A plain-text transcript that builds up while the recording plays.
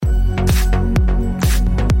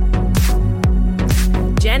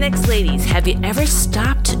X ladies, have you ever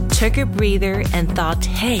stopped, took a breather, and thought,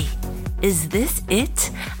 hey, is this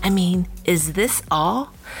it? I mean, is this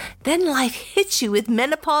all? Then life hits you with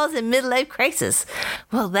menopause and midlife crisis.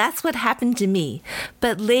 Well, that's what happened to me.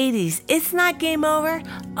 But ladies, it's not game over.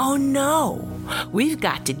 Oh no. We've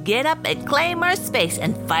got to get up and claim our space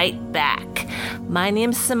and fight back. My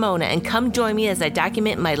name's Simona, and come join me as I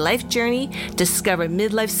document my life journey, discover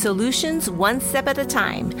midlife solutions one step at a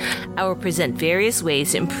time. I will present various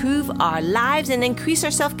ways to improve our lives and increase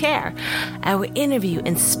our self-care. I will interview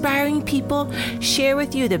inspiring people, share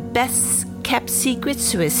with you the best kept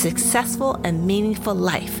secrets to a successful and meaningful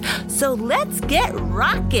life. So let's get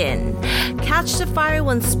rockin'. Couch to Fire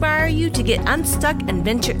will inspire you to get unstuck and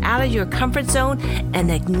venture out of your comfort zone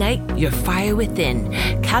and ignite your fire within.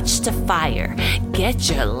 Couch to Fire. Get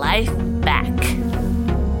your life back.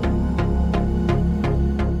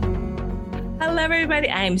 Hello, everybody.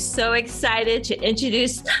 I am so excited to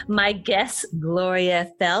introduce my guest,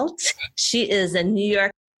 Gloria Feldt. She is a New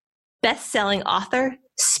York best-selling author,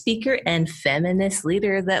 speaker, and feminist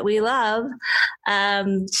leader that we love.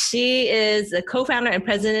 She is a co-founder and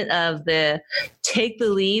president of the Take the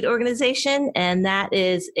Lead organization, and that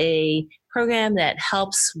is a program that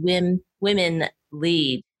helps women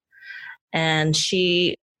lead. And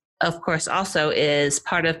she, of course, also is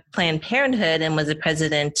part of Planned Parenthood and was a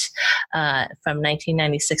president from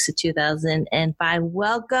 1996 to 2005.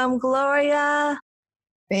 Welcome, Gloria.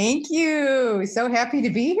 Thank you. So happy to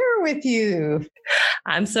be here with you.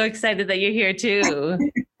 I'm so excited that you're here too.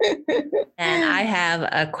 And I have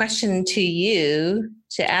a question to you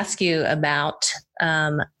to ask you about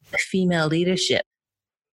female leadership.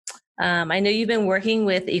 I know you've been working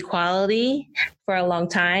with equality for a long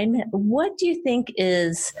time. What do you think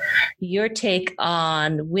is your take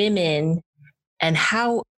on women and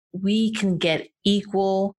how we can get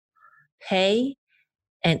equal pay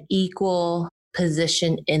and equal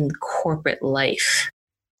position in corporate life?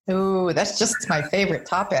 Oh, that's just my favorite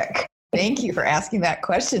topic. Thank you for asking that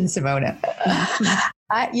question, Simona.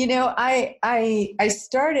 I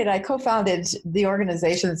co-founded the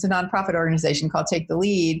organization. It's a nonprofit organization called Take the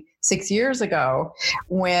Lead 6 years ago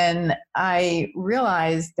when I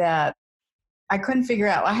realized that I couldn't figure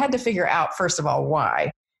out, I had to figure out, first of all,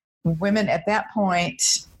 why. Women at that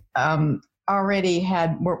point already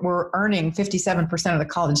were earning 57% of the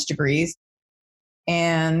college degrees.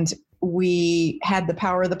 And we had the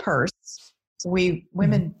power of the purse.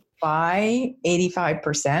 Women buy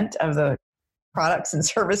 85% of the products and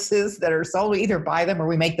services that are sold. We either buy them or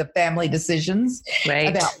we make the family decisions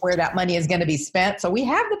about where that money is going to be spent. So we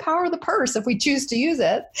have the power of the purse if we choose to use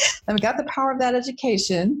it. And we got the power of that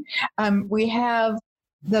education. We have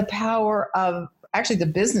the power of actually the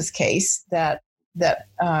business case that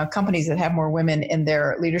companies that have more women in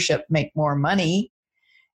their leadership make more money.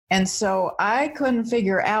 And so I couldn't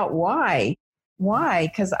figure out why,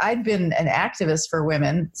 because I'd been an activist for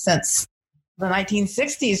women since the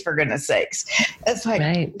 1960s, for goodness sakes. It's like,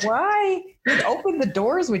 why? We'd open the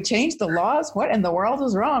doors, we'd change the laws. What in the world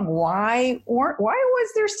was wrong? Why was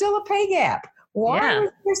there still a pay gap? Why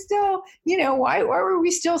was there still, why were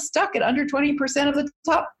we still stuck at under 20% of the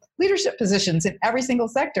top leadership positions in every single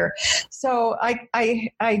sector? So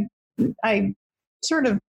I sort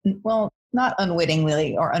of, not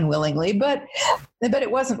unwittingly or unwillingly, but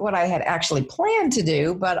it wasn't what I had actually planned to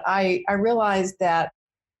do. But I realized that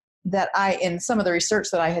in some of the research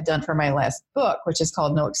that I had done for my last book, which is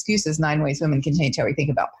called No Excuses, 9 Ways Women Can Change How We Think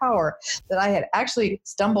About Power, that I had actually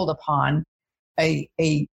stumbled upon a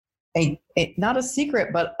not a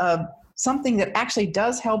secret, but something that actually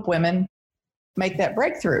does help women make that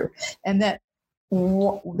breakthrough. And that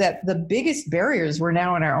the biggest barriers were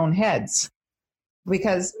now in our own heads.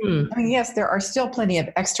 Because, yes, there are still plenty of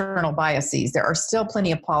external biases. There are still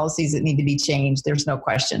plenty of policies that need to be changed. There's no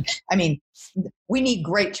question. I mean, we need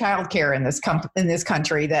great childcare in this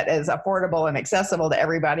country that is affordable and accessible to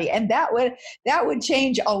everybody. And that would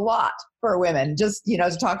change a lot for women, just,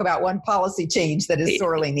 to talk about one policy change that is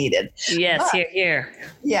sorely needed. Yes, here.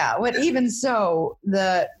 Yeah, but even so,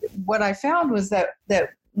 what I found was that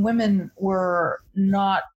women were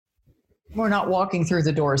not walking through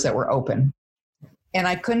the doors that were open. And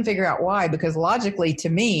I couldn't figure out why, because logically to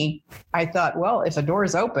me, I thought, well, if a door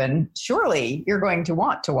is open, surely you're going to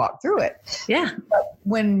want to walk through it. Yeah. But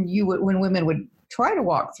when women would try to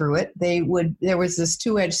walk through it, there was this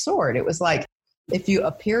two-edged sword. It was like, if you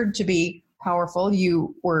appeared to be powerful,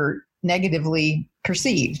 you were negatively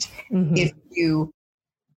perceived. Mm-hmm. If you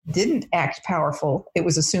didn't act powerful, it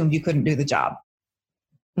was assumed you couldn't do the job.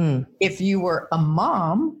 If you were a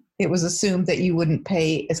mom, it was assumed that you wouldn't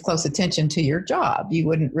pay as close attention to your job. You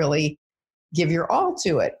wouldn't really give your all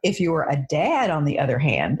to it. If you were a dad, on the other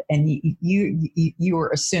hand, and you were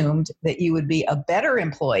assumed that you would be a better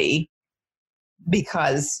employee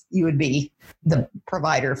because you would be the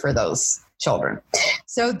provider for those children.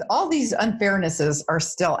 So all these unfairnesses are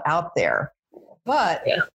still out there, but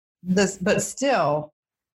still,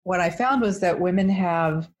 what I found was that women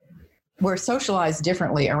were socialized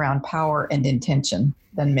differently around power and intention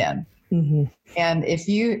than men. Mm-hmm. And if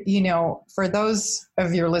for those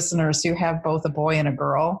of your listeners who have both a boy and a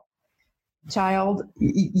girl child,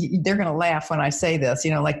 they're going to laugh when I say this,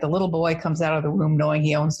 like the little boy comes out of the womb knowing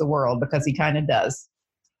he owns the world, because he kind of does.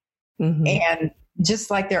 Mm-hmm. And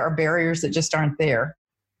just like there are barriers that just aren't there,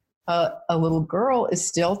 a little girl is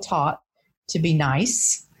still taught to be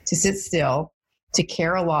nice, to sit still, to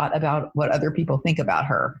care a lot about what other people think about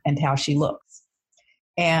her and how she looks.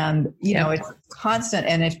 And, it's constant.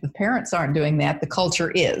 And if the parents aren't doing that, the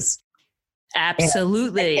culture is.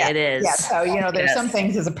 Absolutely, it is. Yeah. So, there's some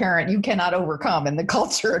things as a parent you cannot overcome in the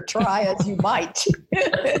culture, try as you might.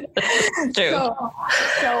 True.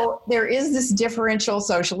 So there is this differential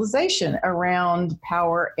socialization around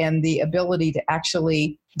power and the ability to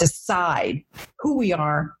actually decide who we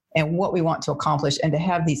are and what we want to accomplish, and to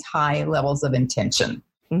have these high levels of intention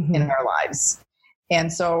in our lives.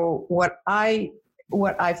 And so what I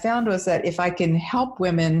found was that if I can help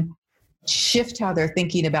women shift how they're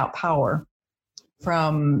thinking about power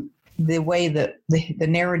from the way that the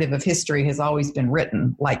narrative of history has always been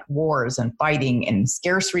written, like wars and fighting and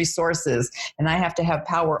scarce resources, and I have to have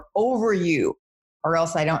power over you or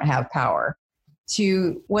else I don't have power,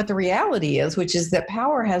 to what the reality is, which is that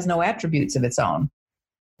power has no attributes of its own.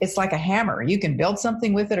 It's like a hammer. You can build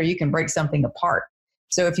something with it or you can break something apart.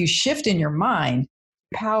 So if you shift in your mind,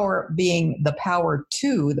 power being the power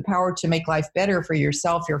to make life better for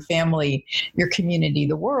yourself, your family, your community,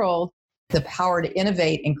 the world, the power to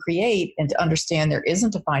innovate and create and to understand there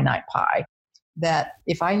isn't a finite pie, that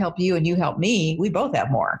if I help you and you help me, we both have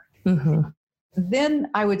more. Mm-hmm. Then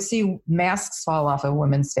I would see masks fall off of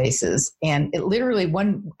women's faces. And it literally,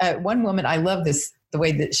 one woman, I love this, the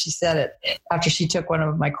way that she said it after she took one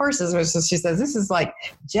of my courses, was she says, this is like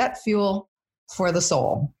jet fuel for the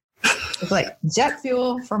soul. It's like jet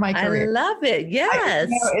fuel for my career. I love it. Yes.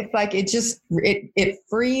 It's like, it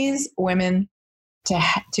frees women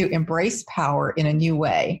to embrace power in a new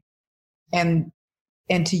way and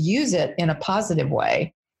to use it in a positive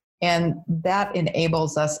way. And that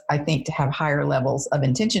enables us, I think, to have higher levels of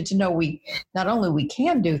intention, to know not only we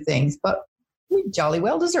can do things, but we jolly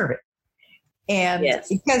well deserve it. And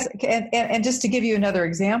because just to give you another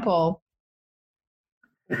example,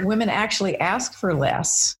 women actually ask for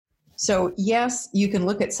less. So yes, you can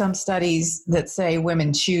look at some studies that say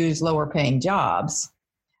women choose lower paying jobs,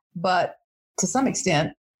 but to some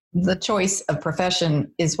extent, the choice of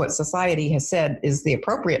profession is what society has said is the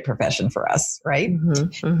appropriate profession for us, right?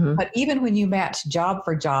 Mm-hmm, mm-hmm. But even when you match job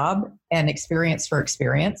for job and experience for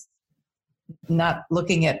experience, not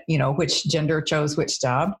looking at, which gender chose which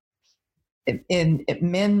job,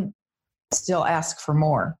 men still ask for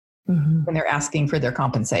more when they're asking for their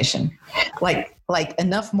compensation. Like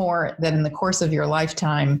enough more that in the course of your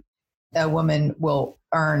lifetime, a woman will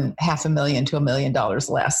earn $500,000 to $1 million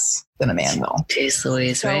less than a man will. Jeez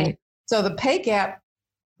Louise, right? So the pay gap,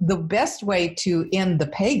 the best way to end the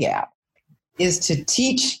pay gap is to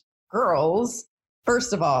teach girls,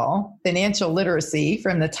 first of all, financial literacy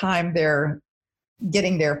from the time they're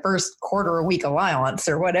getting their first quarter a week allowance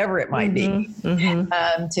or whatever it might be,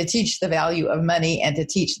 to teach the value of money and to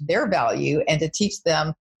teach their value and to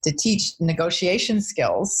teach negotiation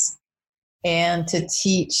skills and to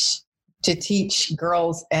teach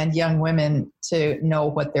girls and young women to know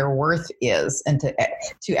what their worth is and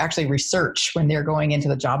to actually research when they're going into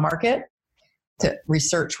the job market, to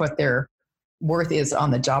research what their worth is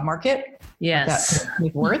on the job market. Yes.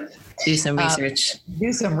 With worth. Do some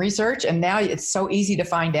research. And now it's so easy to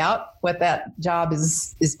find out what that job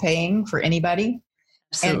is paying for anybody.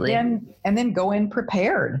 Absolutely. And then go in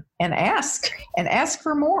prepared and ask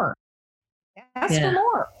for more. Ask for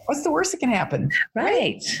more. What's the worst that can happen?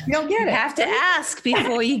 Right. You don't get it. You have to ask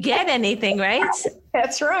before you get anything, right?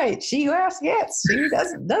 That's right. She who asks gets. She who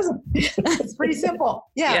doesn't. It's pretty simple.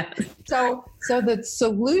 Yeah. So the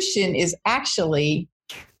solution is actually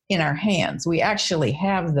in our hands. We actually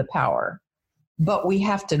have the power, but we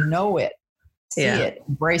have to know it, see it,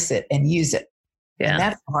 embrace it, and use it. Yeah. And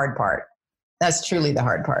that's the hard part. That's truly the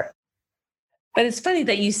hard part. But it's funny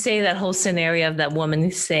that you say that whole scenario of that woman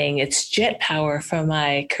saying it's jet power for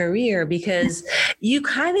my career, because you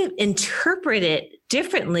kind of interpret it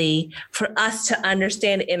differently for us to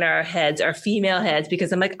understand in our heads, our female heads,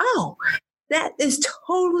 because I'm like, oh, That is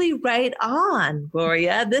totally right on,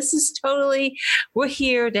 Gloria. This is totally, we're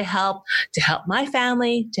here to help my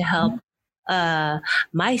family, to help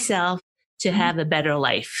myself to have a better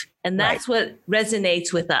life. And that's what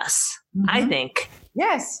resonates with us, I think.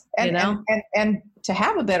 Yes. And to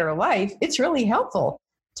have a better life, it's really helpful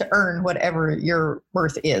to earn whatever your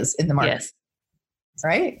worth is in the market. Yes.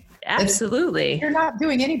 Right? Absolutely. You're not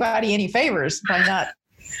doing anybody any favors by not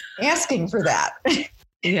asking for that.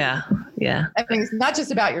 Yeah. Yeah. I mean, it's not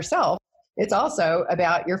just about yourself. It's also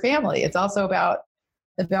about your family. It's also about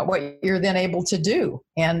what you're then able to do.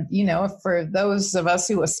 And, for those of us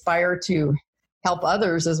who aspire to help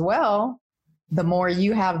others as well, the more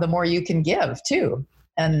you have, the more you can give too.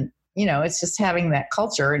 And, it's just having that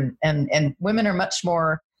culture and women are much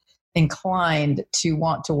more inclined to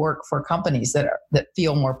want to work for companies that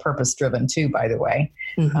feel more purpose driven too, by the way.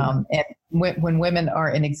 And when women are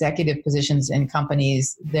in executive positions in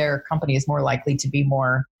companies, their company is more likely to be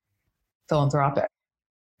more philanthropic.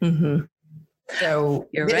 So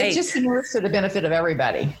you're right. It just works to the benefit of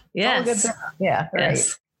everybody. Yes. Yeah. Right.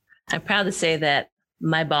 Yes. I'm proud to say that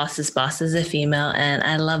my boss's boss is a female, and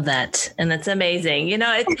I love that. And it's amazing.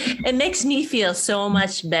 It makes me feel so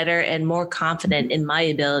much better and more confident in my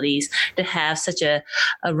abilities to have such a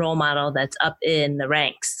role model that's up in the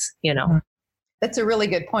ranks, That's a really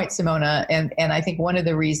good point, Simona. And I think one of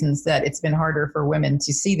the reasons that it's been harder for women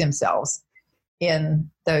to see themselves in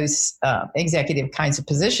those executive kinds of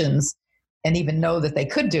positions and even know that they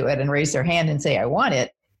could do it and raise their hand and say, I want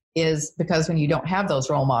it, is because when you don't have those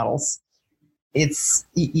role models, it's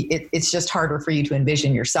just harder for you to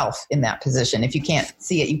envision yourself in that position. If you can't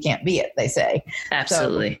see it, you can't be it, they say.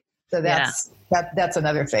 Absolutely. So that's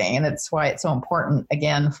another thing. And that's why it's so important,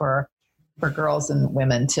 again, for girls and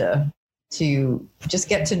women to just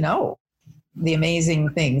get to know the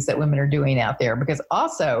amazing things that women are doing out there. Because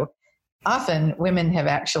also, often women have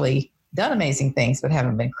actually done amazing things, but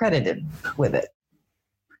haven't been credited with it.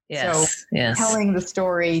 Yes. So telling the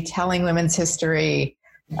story, telling women's history,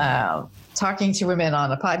 talking to women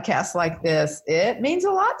on a podcast like this, it means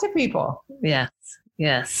a lot to people.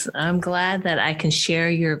 Yes. I'm glad that I can share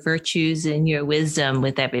your virtues and your wisdom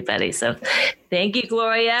with everybody. So thank you,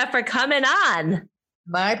 Gloria, for coming on.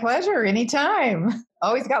 My pleasure. Anytime.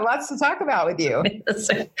 Always got lots to talk about with you.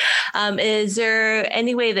 Is there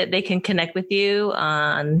any way that they can connect with you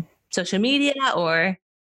on social media or?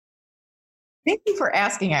 Thank you for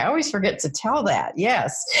asking. I always forget to tell that.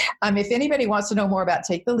 Yes. If anybody wants to know more about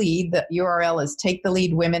Take the Lead, the URL is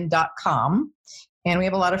taketheleadwomen.com. And we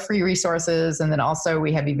have a lot of free resources. And then also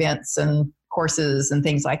we have events and courses and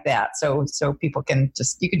things like that. So people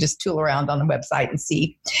you can just tool around on the website and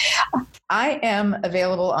see. I am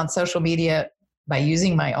available on social media by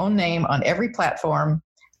using my own name on every platform.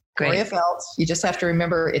 Great. Gloria Feldt. You just have to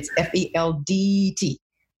remember it's FELDT.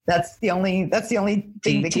 That's the only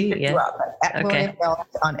thing that can pick you up. At Gloria Feldt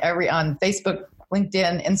on Facebook,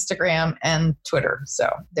 LinkedIn, Instagram, and Twitter.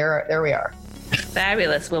 So there we are.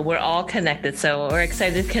 Fabulous. Well, we're all connected, so we're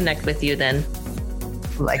excited to connect with you then.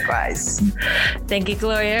 Likewise. Thank you,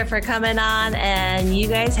 Gloria, for coming on, and you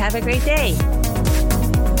guys have a great day.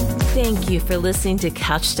 Thank you for listening to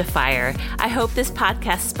Couch to Fire. I hope this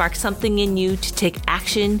podcast sparks something in you to take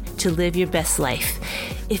action to live your best life.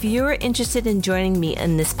 If you're interested in joining me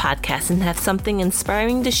in this podcast and have something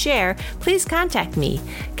inspiring to share, please contact me.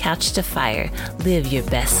 Couch to Fire. Live your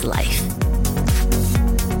best life.